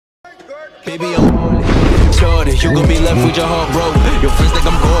Baby, I'm holding. Shorty, you gon' be left with your heart broke. Your friends think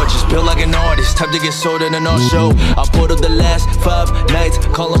I'm gorgeous, built like an artist. Time to get sold in an art show. I pulled up the last 5 nights,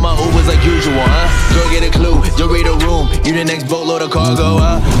 calling my Ubers like usual, huh? Girl, get a clue, you'll read a room. You the next boatload of cargo,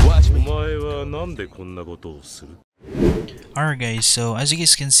 huh? Watch me. Alright guys, so as you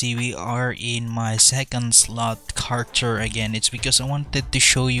guys can see, we are in my second slot character again. It's because I wanted to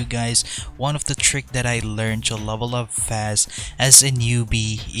show you guys one of the trick that I learned to level up fast as a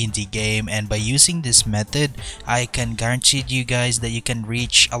newbie in the game, and by using this method I can guarantee you guys that you can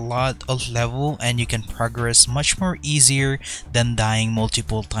reach a lot of level and you can progress much more easier than dying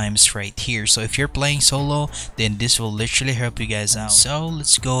multiple times right here. So if you're playing solo, then this will literally help you guys out. So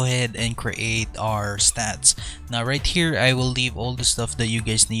let's go ahead and create our stats. Now right here I will leave all the stuff that you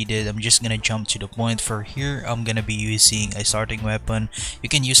guys needed. I'm just gonna jump to the point. For here I'm gonna be using a starting weapon. You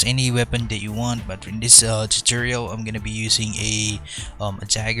can use any weapon that you want, but in this tutorial I'm gonna be using a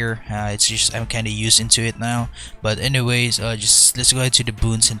dagger. It's just I'm kind of used into it now, but anyways, just let's go ahead to the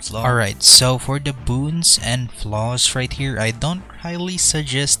boons and flaws. Alright, so for the boons and flaws right here, I don't highly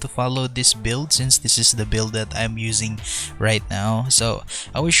suggest to follow this build since this is the build that I'm using right now. So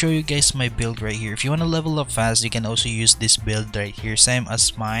I will show you guys my build right here. If you want to level up fast, you can also use this build right here, same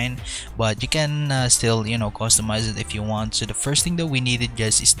as mine, but you can still, you know, customize it if you want. So the first thing that we needed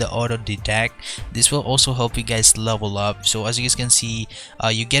guys is the auto deduct. This will also help you guys level up. So as you guys can see,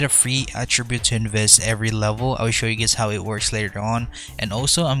 you get a free attribute to invest every level. I will show you guys how it works later on. And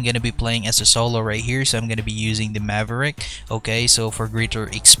also I'm gonna be playing as a solo right here, so I'm gonna be using the Maverick, okay, so for greater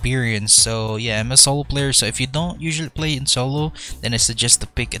experience. So yeah, I'm a solo player, so if you don't usually play in solo, then I suggest to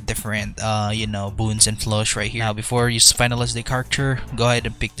pick a different you know, boons and flaws right here. Now before you finalize the character, go ahead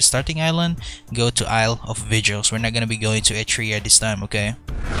and pick the starting island, go to Isle of Vigils. We're not gonna be going to Etria this time, okay?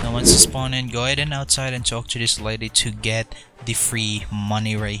 Now once you spawn in, go ahead and outside and talk to this lady to get the free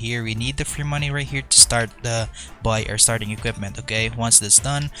money right here. We need the free money right here to start the buy our starting equipment, okay? Once that's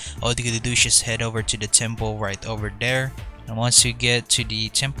done, all you gotta do is just head over to the temple right over there. And once you get to the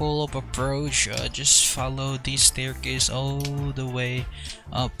temple of approach, just follow the staircase all the way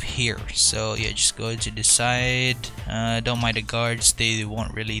up here. So yeah, just go to the side. Don't mind the guards, they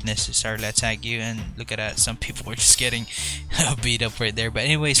won't really necessarily attack you. And look at that, some people are just getting beat up right there. But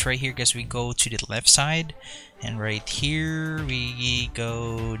anyways, right here guys, we go to the left side, and right here we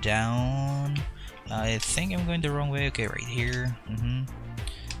go down. I think I'm going the wrong way. Okay, right here.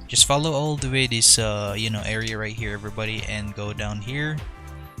 Just follow all the way this you know, area right here, everybody, and go down here,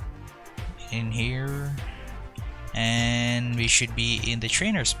 in here, and we should be in the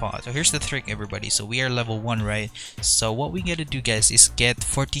trainer spot. So here's the trick everybody. So we are level 1, right? So what we gotta do guys is get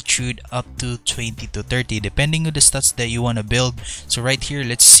fortitude up to 20 to 30 depending on the stats that you want to build. So right here,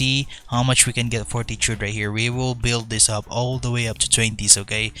 let's see how much we can get fortitude right here. We will build this up all the way up to 20s,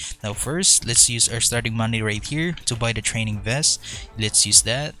 okay? Now first, let's use our starting money right here to buy the training vest. Let's use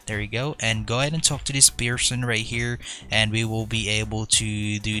that, there you go, and go ahead and talk to this person right here, and we will be able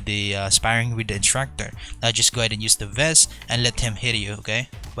to do the sparring with the instructor. Now just go ahead and use the vest and let him hit you, okay?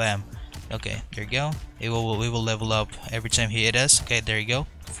 Bam. Okay, there you go. We will level up every time he hit us. Okay, there you go,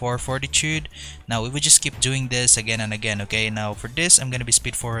 for fortitude. Now we will just keep doing this again and again, okay? Now for this, I'm gonna be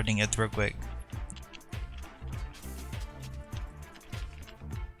speed forwarding it real quick.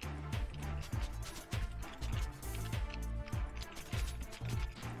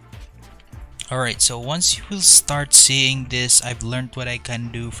 Alright, so once you will start seeing this, I've learned what I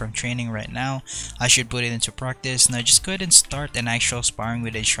can do from training right now. I should put it into practice. Now just go ahead and start an actual sparring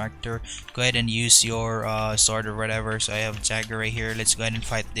with the instructor. Go ahead and use your sword or whatever. So I have dagger right here. Let's go ahead and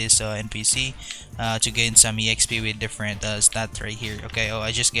fight this NPC to gain some EXP with different stats right here. Okay, oh,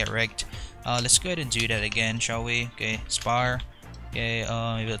 I just get wrecked. Let's go ahead and do that again, shall we? Okay, spar. Okay,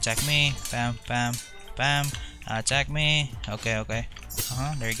 he will attack me. Bam, bam, bam. Attack me. Okay, okay.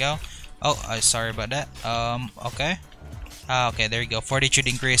 There you go. Oh, sorry about that. Okay. Okay, there you go. Fortitude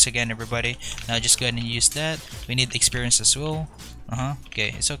increase again, everybody. Now just go ahead and use that. We need experience as well.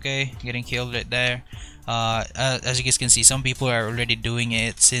 Okay, it's okay. Getting killed right there. As you guys can see, some people are already doing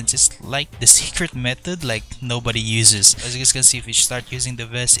it since it's like the secret method like nobody uses. As you guys can see, if we start using the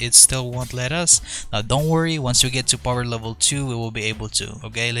vest, it still won't let us. Now don't worry, once we get to power level 2, we will be able to.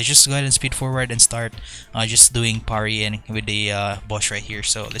 Okay, let's just go ahead and speed forward and start just doing parrying with the boss right here.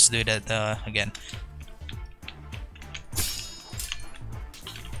 So let's do that again.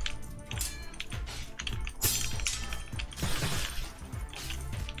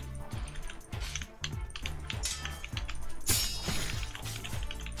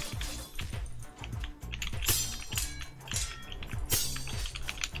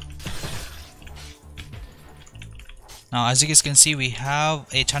 Now as you guys can see, we have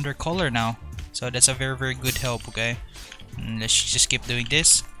a thunder color now, so that's a very good help. Okay, let's just keep doing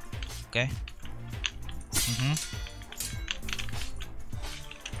this. Okay.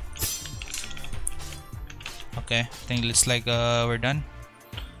 Okay, I think it's like we're done.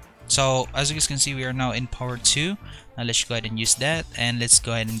 So as you guys can see, we are now in power 2. Now let's go ahead and use that, and let's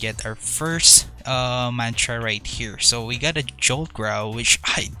go ahead and get our first mantra right here. So we got a jolt growl, which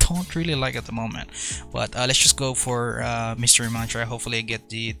I don't really like at the moment, but let's just go for mystery mantra. Hopefully I get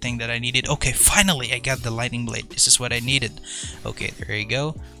the thing that I needed. Okay, finally I got the lightning blade. This is what I needed. Okay, there you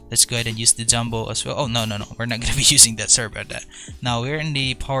go. Let's go ahead and use the jumbo as well. Oh, no, we're not gonna be using that. Sorry about that. Now we're in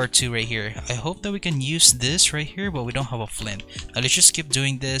the power 2 right here. I hope that we can use this right here, but we don't have a flint. Now let's just keep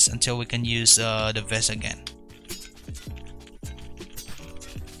doing this until we can use the vest again.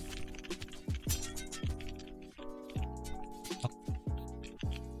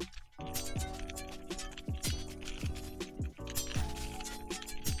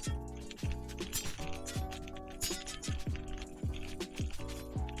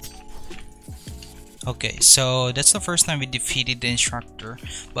 Okay, so that's the first time we defeated the instructor.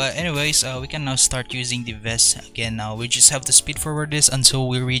 But anyways, we can now start using the vest again. Now we just have to speed forward this until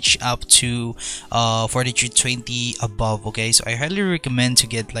we reach up to 4220 above. Okay, so I highly recommend to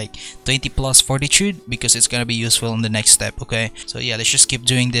get like 20 plus fortitude because it's gonna be useful in the next step. Okay, so yeah, let's just keep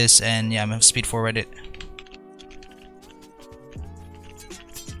doing this, and yeah, I'm gonna speed forward it.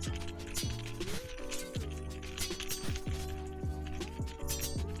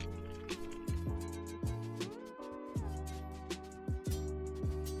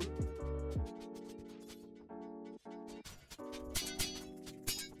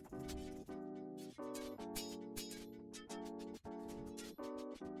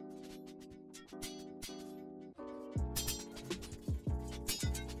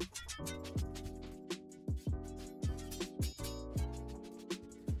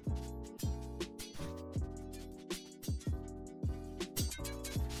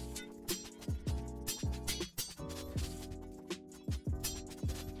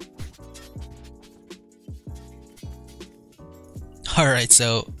 Alright,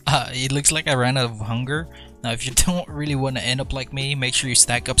 so it looks like I ran out of hunger. Now if you don't really want to end up like me, make sure you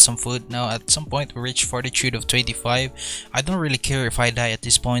stack up some food. Now at some point we reach fortitude of 25. I don't really care if I die at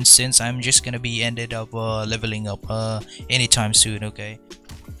this point, since I'm just gonna be ended up leveling up anytime soon. Okay,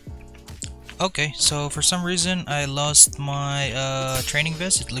 so for some reason I lost my training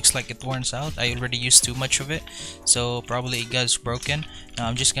vest. It looks like it wears out. I already used too much of it, so probably it got broken. Now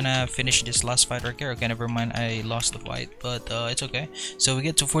I'm just gonna finish this last fight right here. Okay, never mind, I lost the fight, but it's okay. So we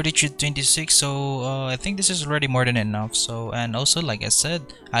get to fortitude 26, so I think this is already more than enough. So, and also like I said,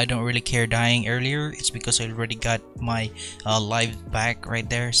 I don't really care dying earlier. It's because I already got my life back right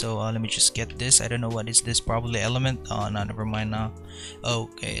there. So let me just get this. I don't know what is this, probably element. Oh no, never mind now.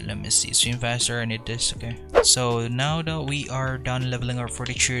 Okay, let me see. Swim faster, I need this. Okay, so now that we are done leveling our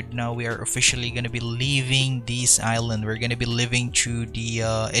fortitude, now we are officially gonna be leaving this island. We're gonna be living through the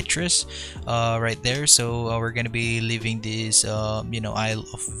Itris right there. So we're gonna be leaving this Isle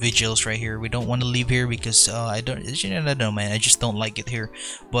of Vigils right here. We don't want to leave here because I don't know, man, I just don't like it here.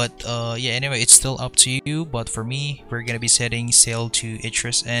 But yeah, anyway, it's still up to you, but for me, we're gonna be setting sail to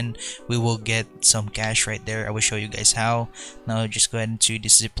Itris, and we will get some cash right there. I will show you guys how. Now just go ahead into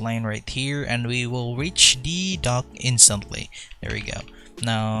this zip line right here, and we will reach the dock instantly. There we go.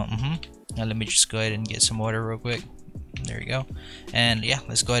 Now now let me just go ahead and get some water real quick. There we go. And yeah,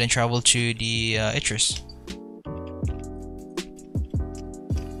 let's go ahead and travel to the Itris.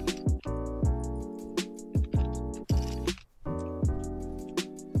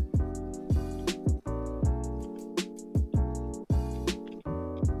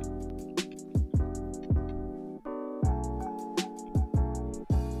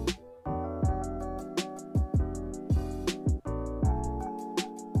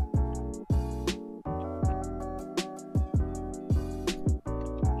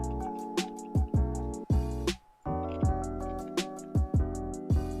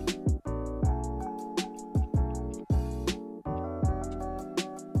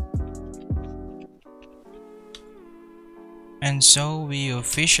 And so we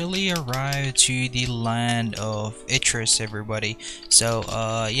officially arrived to the land of Itris, everybody. So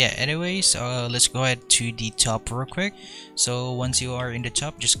yeah, anyways, let's go ahead to the top real quick. So once you are in the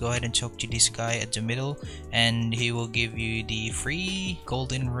top, just go ahead and talk to this guy at the middle, and he will give you the free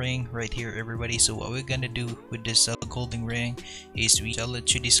golden ring right here, everybody. So what we're gonna do with this golden ring is we sell it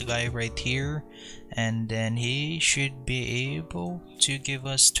to this guy right here, and then he should be able to give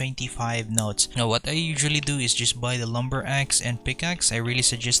us 25 notes. Now what I usually do is just buy the lumber axe and pickaxe. I really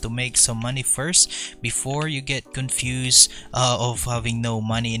suggest to make some money first before you get confused of having no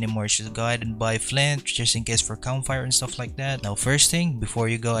money anymore. So go ahead and buy flint just in case for campfire and stuff like that. Now first thing, before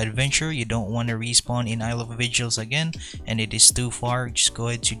you go adventure, you don't want to respawn in Isle of Vigils again, and it is too far. Just go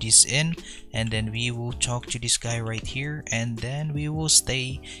ahead to this inn, and then we will talk to this guy right here, and then we will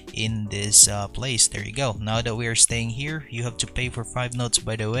stay in this place. There you go. Now that we are staying here, you have to pay for 5 notes,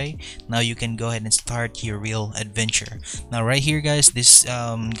 by the way. Now you can go ahead and start your real adventure. Now right here guys, this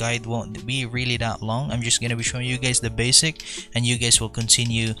guide won't be really that long. I'm just gonna be showing you guys the basic, and you guys will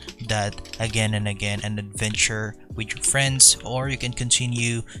continue that again and again, and adventure with your friends, or you can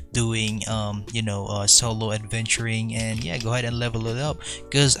continue doing solo adventuring, and yeah, go ahead and level it up,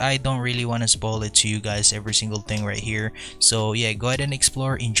 because I don't really want to spoil it to you guys every single thing right here. So yeah, go ahead and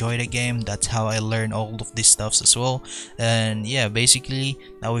explore, enjoy the game. That's how I learn all of these stuffs as well. And yeah, basically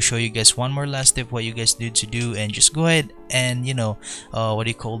I will show you guys one more last tip what you guys need to do, and just go ahead and what do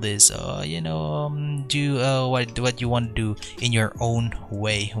you call this, do what you want to do in your own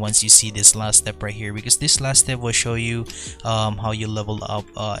way once you see this last step right here, because this last step will show you how you level up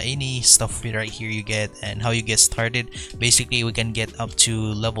any stuff right here you get, and how you get started. Basically we can get up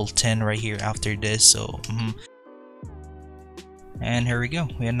to level 10 right here after this. So and here we go,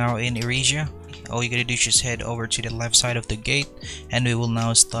 we are now in Eresia. All you gotta do is just head over to the left side of the gate, and we will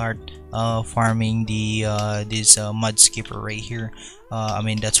now start farming the this mud skipper right here. I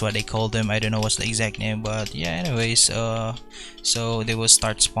mean, that's what they call them. I don't know what's the exact name, but yeah, anyways, so they will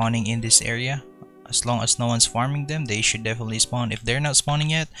start spawning in this area. As long as no one's farming them, they should definitely spawn. If they're not spawning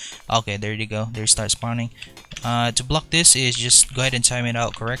yet, okay, there you go, they start spawning. To block this is just go ahead and time it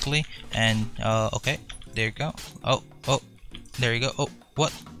out correctly, and okay, there you go. Oh, there you go. Oh,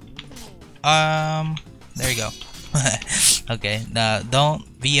 what? There you go. Okay, don't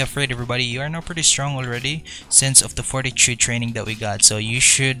be afraid everybody, you are now pretty strong already since of the fortitude training that we got, so you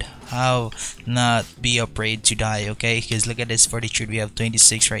should have not be afraid to die, okay? Because look at this fortitude, we have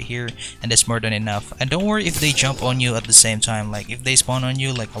 26 right here, and that's more than enough. And don't worry if they jump on you at the same time, like if they spawn on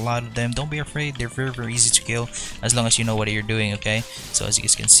you, like a lot of them, don't be afraid, they're very easy to kill as long as you know what you're doing, okay? So as you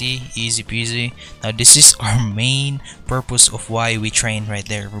guys can see, easy peasy. Now this is our main purpose of why we train right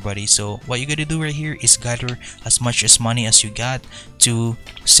there everybody. So what you gotta do right here is gather as much as money as you got to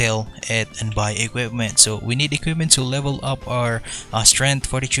sell it and buy equipment. So we need equipment to level up our strength,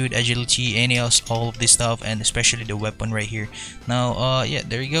 fortitude, agility, any else, all of this stuff, and especially the weapon right here. Now yeah,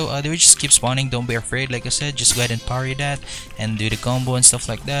 there you go. They will just keep spawning, don't be afraid. Like I said, just go ahead and parry that and do the combo and stuff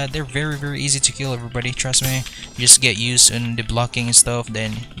like that. They're very easy to kill everybody, trust me. Just get used in the blocking and stuff,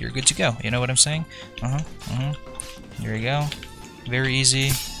 then you're good to go, you know what I'm saying? There you go, very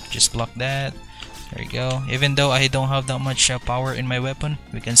easy, just block that. There you go. Even though I don't have that much power in my weapon,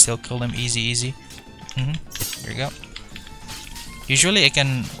 we can still kill them easy. There you go. Usually I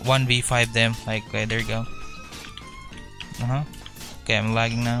can 1v5 them, like okay, there you go. Okay, I'm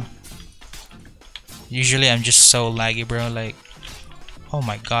lagging now. Usually I'm just so laggy, bro, like oh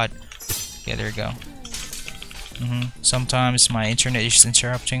my god. Yeah, there you go. Sometimes my internet is just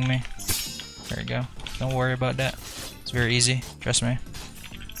interrupting me. There you go. Don't worry about that, it's very easy, trust me.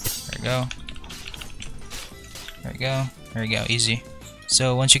 There you go. There you go. There you go. Easy.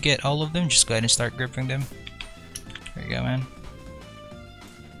 So once you get all of them, just go ahead and start gripping them. There you go, man.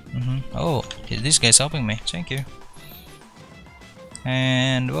 Oh, this guy's helping me. Thank you.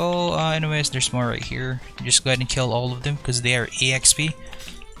 And well, anyways, there's more right here. Just go ahead and kill all of them because they are EXP.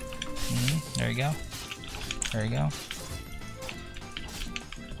 There you go. There you go.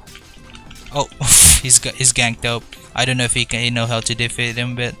 Oh, he's ganked up. I don't know if he can know how to defeat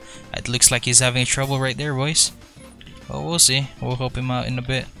him, but it looks like he's having trouble right there, boys. Well, we'll see. We'll help him out in a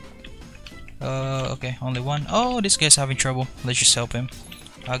bit. Okay, only one. Oh, this guy's having trouble. Let's just help him.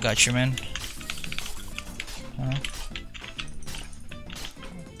 I got you, man.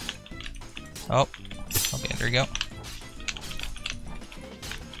 Oh, okay, there you go.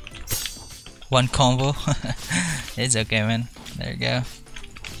 One combo. It's okay, man. There you go.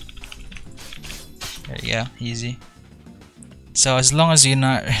 There you go. Easy. So as long as you're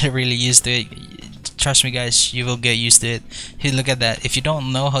not really used to it, trust me guys, you will get used to it. Hey, look at that. If you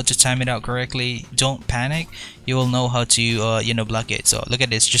don't know how to time it out correctly, don't panic. You will know how to block it. So look at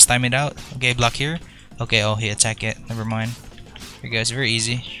this, just time it out. Okay, block here. Okay, oh, he attack it, never mind. Here you guys, very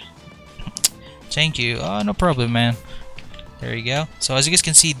easy. Thank you. Oh, no problem, man. There you go. So as you guys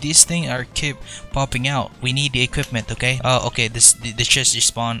can see, these things are keep popping out. We need the equipment, okay? Oh, okay, the chest just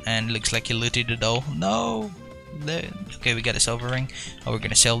spawned and looks like he looted it all. No. Okay, we got a silver ring. Oh, we're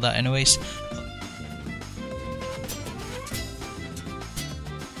gonna sell that anyways.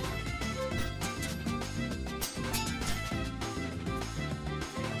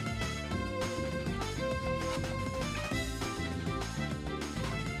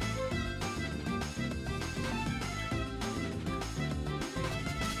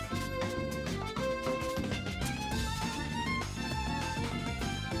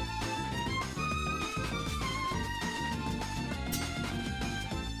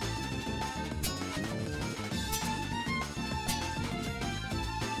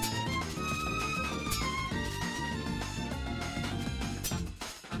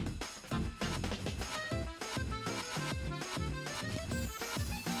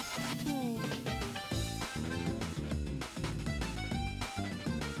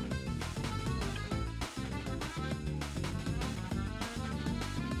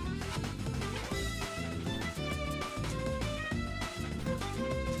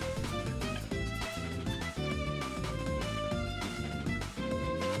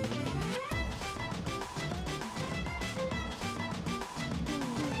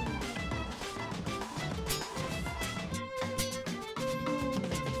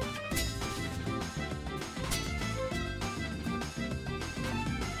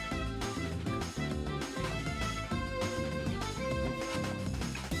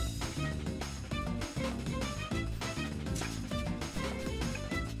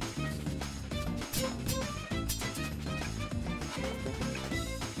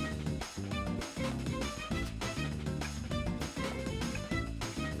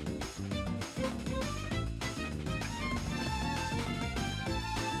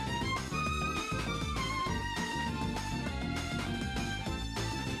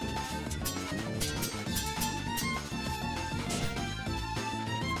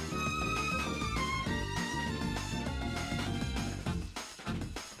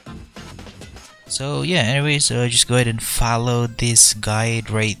 So yeah, anyways, just go ahead and follow this guide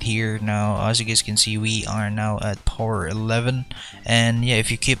right here. Now as you guys can see, we are now at power 11, and yeah,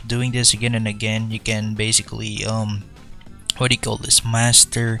 if you keep doing this again and again, you can basically what do you call this,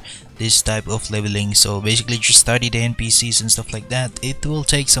 master this type of leveling. So basically just study the NPCs and stuff like that. It will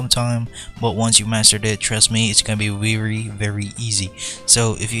take some time, but once you mastered it, trust me, it's gonna be very easy.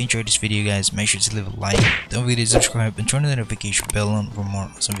 So if you enjoyed this video guys, make sure to leave a like, don't forget to subscribe and turn the notification bell on for more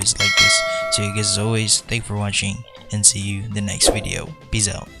awesome videos like this. So you guys, as always, thank you for watching and see you in the next video.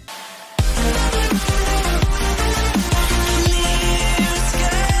 Peace out.